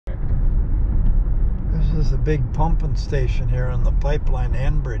is a big pumping station here on the pipeline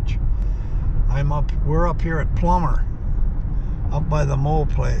Enbridge. We're up here at Plummer, up by the Moe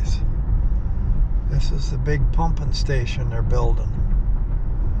place. This is the big pumping station they're building.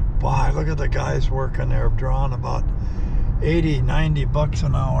 Wow, look at the guys working there, drawing about 80, 90 bucks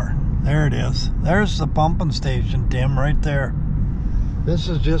an hour. There it is. There's the pumping station, Tim, right there. This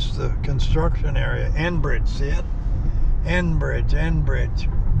is just the construction area. Enbridge, see it? Enbridge.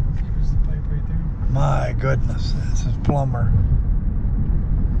 Here's the pipe right there. My goodness, this is Plummer.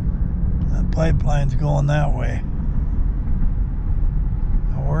 The pipeline's going that way.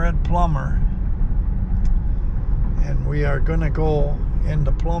 We're at Plummer, and we are going to go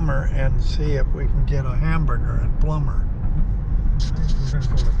into Plummer and see if we can get a hamburger at Plummer. I think we're going to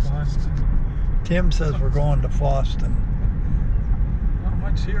go to Boston. Tim says we're going to Foston. Not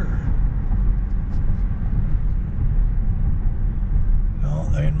much here. No,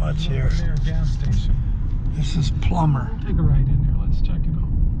 there ain't much here. Near a gas station. This is Plummer. We'll take a ride in there. Let's check it out.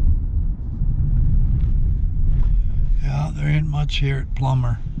 Yeah, there ain't much here at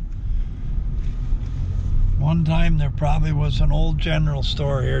Plummer. One time there probably was an old general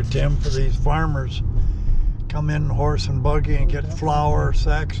store here, Tim, for these farmers. Come in horse and buggy and get flour,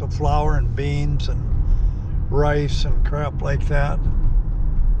 sacks of flour and beans and rice and crap like that,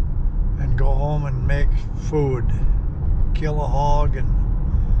 and go home and make food. Kill a hog and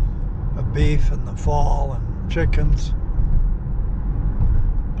a beef in the fall and chickens.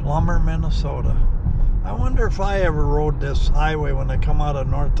 Plummer, Minnesota. I wonder if I ever rode this highway when I come out of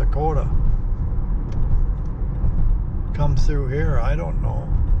North Dakota. Come through here, I don't know.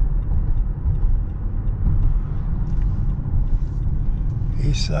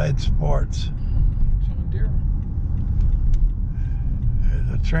 Eastside Sports. John Deere.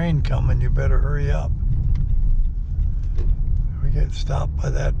 There's a train coming, you better hurry up. We get stopped by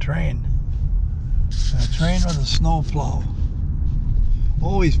that train. A train with a snowplow.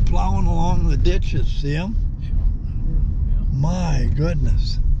 Oh, he's plowing along the ditches, see him? Yeah. My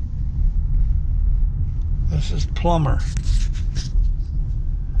goodness. This is Plummer.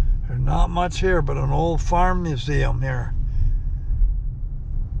 There's not much here but an old farm museum here.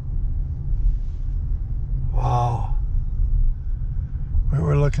 Wow. We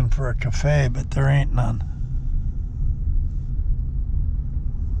were looking for a cafe, but there ain't none.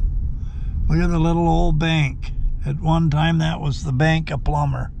 Look at the little old bank. At one time, that was the Bank of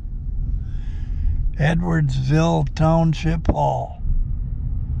Plummer. Edwardsville Township Hall.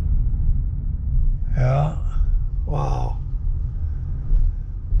 Yeah. Wow.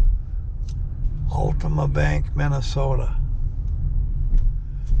 Ultima Bank, Minnesota.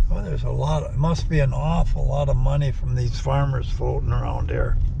 Well, there's a lot. It must be an awful lot of money from these farmers floating around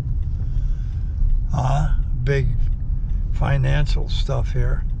here. Big financial stuff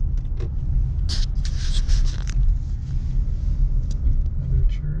here.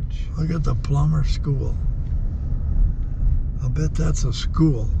 Look at the Plummer School. I'll bet that's a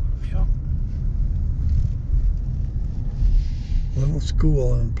school. Yep. Little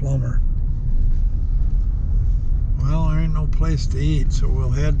school in Plummer. Well, there ain't no place to eat, so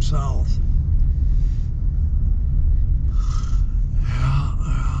we'll head south. Yeah,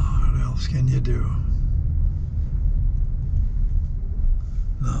 what else can you do?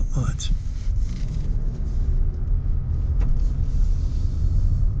 Not much.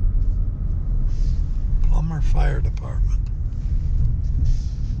 Plummer Fire Department.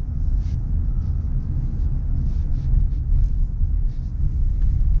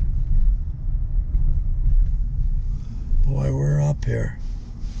 Boy, we're up here.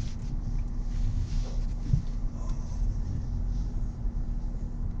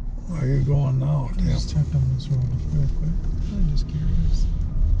 Where are you going now, Tim? Just check on this road real quick. I'm just curious.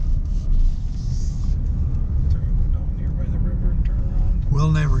 Turn, go down here by the river and turn around.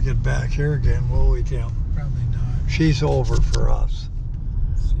 We'll never get back here again, will we, Tim? Probably not. She's over for us.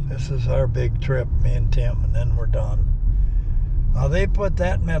 This is our big trip, me and Tim, and then we're done. Now they put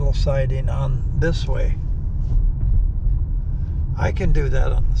that metal siding on this way. I can do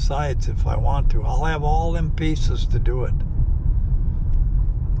that on the sides if I want to. I'll have all them pieces to do it.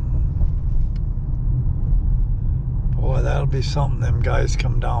 Boy, that'll be something them guys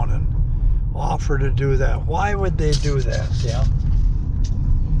come down and offer to do that. Why would they do that, Tim?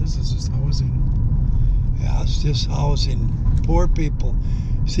 Oh, this is just housing. Yeah, it's just housing. Poor people.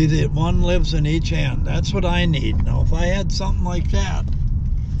 See, that one lives in each end. That's what I need. Now, if I had something like that,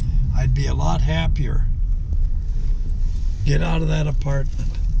 I'd be a lot happier. Get out of that apartment.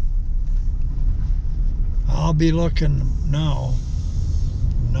 I'll be looking now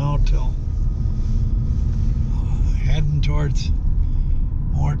till heading towards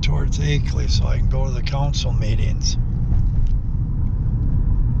more towards Akeley so I can go to the council meetings.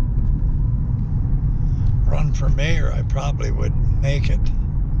 Run for mayor, I probably would make it.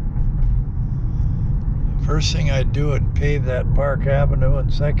 First thing I'd do would pave that Park Avenue and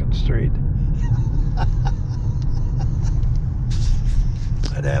 2nd Street.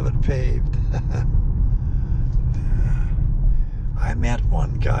 I'd have it paved. I met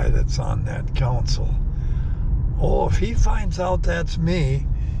one guy that's on that council. Oh, if he finds out that's me,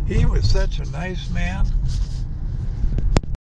 he was such a nice man.